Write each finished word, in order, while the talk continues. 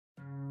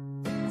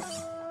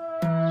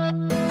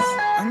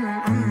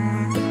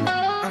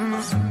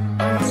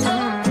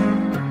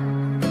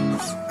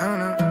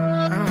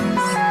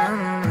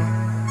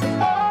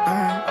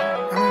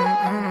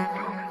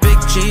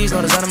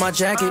my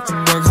jacket.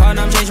 Work hard,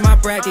 now I'm changing my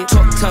bracket.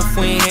 Talk tough,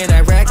 we ain't hear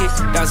that racket.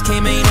 Guys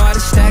came in, you know how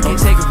to stack it.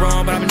 Take it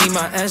wrong, but I'ma need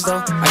my ends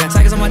though. I got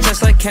tigers on my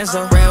chest like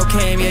Kenzo. Rail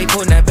came, yeah, he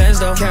putting that Benz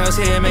though. Carol's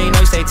here, man, you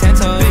know he stay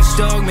 10 toes. Big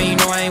dog, man, you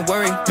know I ain't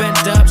worried.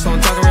 Bent up, so I'm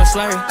talking real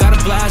slurry. Got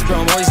a blast,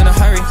 bro, I'm always in a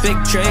hurry. Big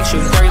Drake,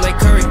 shooting dirty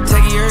like Curry.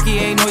 Take a yerky,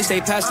 ain't know he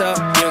stay passed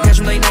up. You don't catch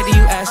him late night, then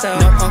you assed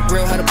out. No,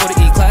 real, how to put an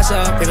E-class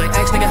up. They like,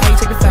 X, nigga, how you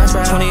take the fast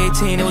ride?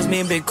 2018, it was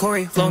me and Big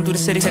Corey. Flown through the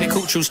city, said a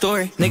cool true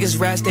story. Niggas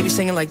rats, they be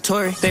singing like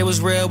Tory. They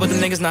was real, but the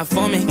niggas not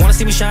for me. Wanna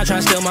see me shine, try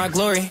to steal my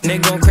glory.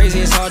 Nigga going crazy,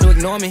 it's hard to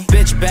ignore me.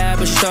 Bitch bad,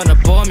 but she starting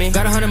to bore me.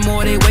 Got 100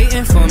 more, they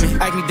waiting for me.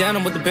 Ike me down,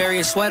 I'm with the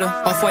barrier sweater.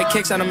 Off-white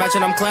kicks, on a match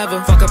and I'm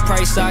clever. Fuck a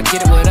price, I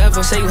get it,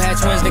 whatever. Say you had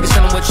twins, niggas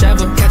send them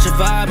whichever. Catch a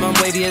vibe, I'm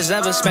wavy as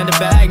ever. Spend a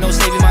bag, no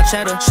saving my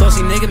cheddar.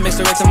 Saucy nigga, mix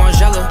the Ritz and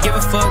Margiela. Give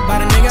a fuck by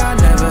the nigga I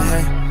never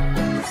had.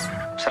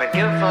 Said I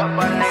give a fuck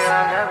by the nigga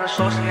I never.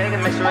 Saucy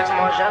nigga, mix the Ritz and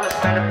Margiela.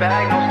 Spend a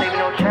bag, no saving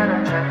no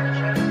cheddar.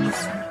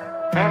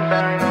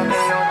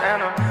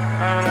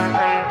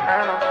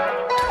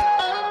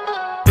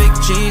 Big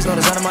G's, no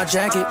design on my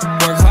jacket.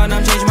 Work hard, now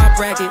I'm changing my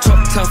bracket.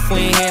 Talk tough,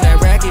 we ain't hear that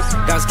racket.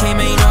 Guys came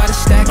in, you know how to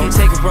stack it.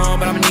 Take it wrong,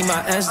 but I'ma need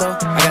my ends though.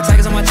 I got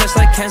tigers on my chest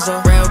like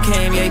Kenzo. Rail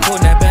came, yeah, he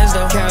putting that Benz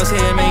though. Carol's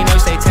here, man, you know he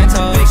stay 10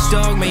 toes. Big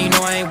dog, man, you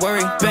know I ain't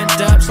worried. Bent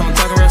up, so I'm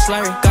talking real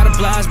slurry. Got a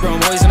blast, bro,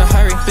 I'm always in a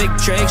hurry. Big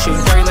Drake,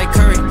 shooting dirty like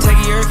Curry. Take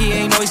a yerky,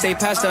 ain't know he stay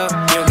passed up.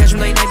 You don't catch him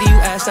late night, then you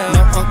assed out.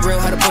 No, real,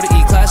 how to put an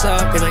E-class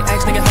up. They like,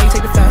 X, nigga, how you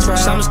take the fast ride?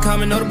 Summer's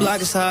coming, know the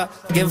block is hot.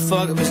 Give a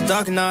fuck if it's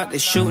dark or not. They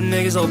shooting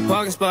niggas, old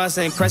parking spots.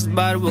 Ain't pressed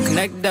about it, we'll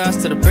connect the dots.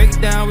 Till the break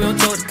it down, we don't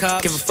talk the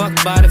cops. Give a fuck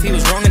about if he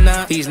was wrong or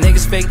not. These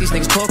niggas fake, these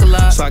niggas talk a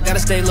lot. So I gotta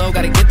stay low,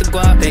 gotta get the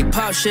guap. They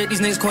pop shit,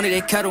 these niggas corny,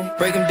 they kettle.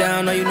 Break them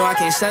down, no, you know I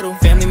can't settle.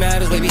 Family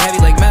matters, way be heavy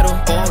like metal.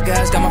 All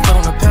gas, got my foot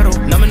on the pedal.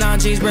 Number 9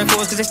 G's, bread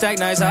force, cause they stack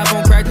nice.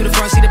 iPhone crack through the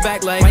front, see the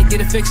back light. Might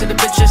get it fixed if the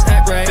bitch just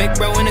act right. Big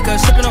bro in the cut,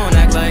 sippin' on,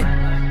 act like.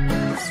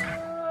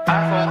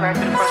 iPhone crack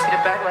through the front, see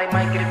the back light.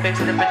 Might get it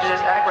fixed if the bitch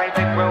just act right.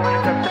 Big bro in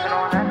the cut.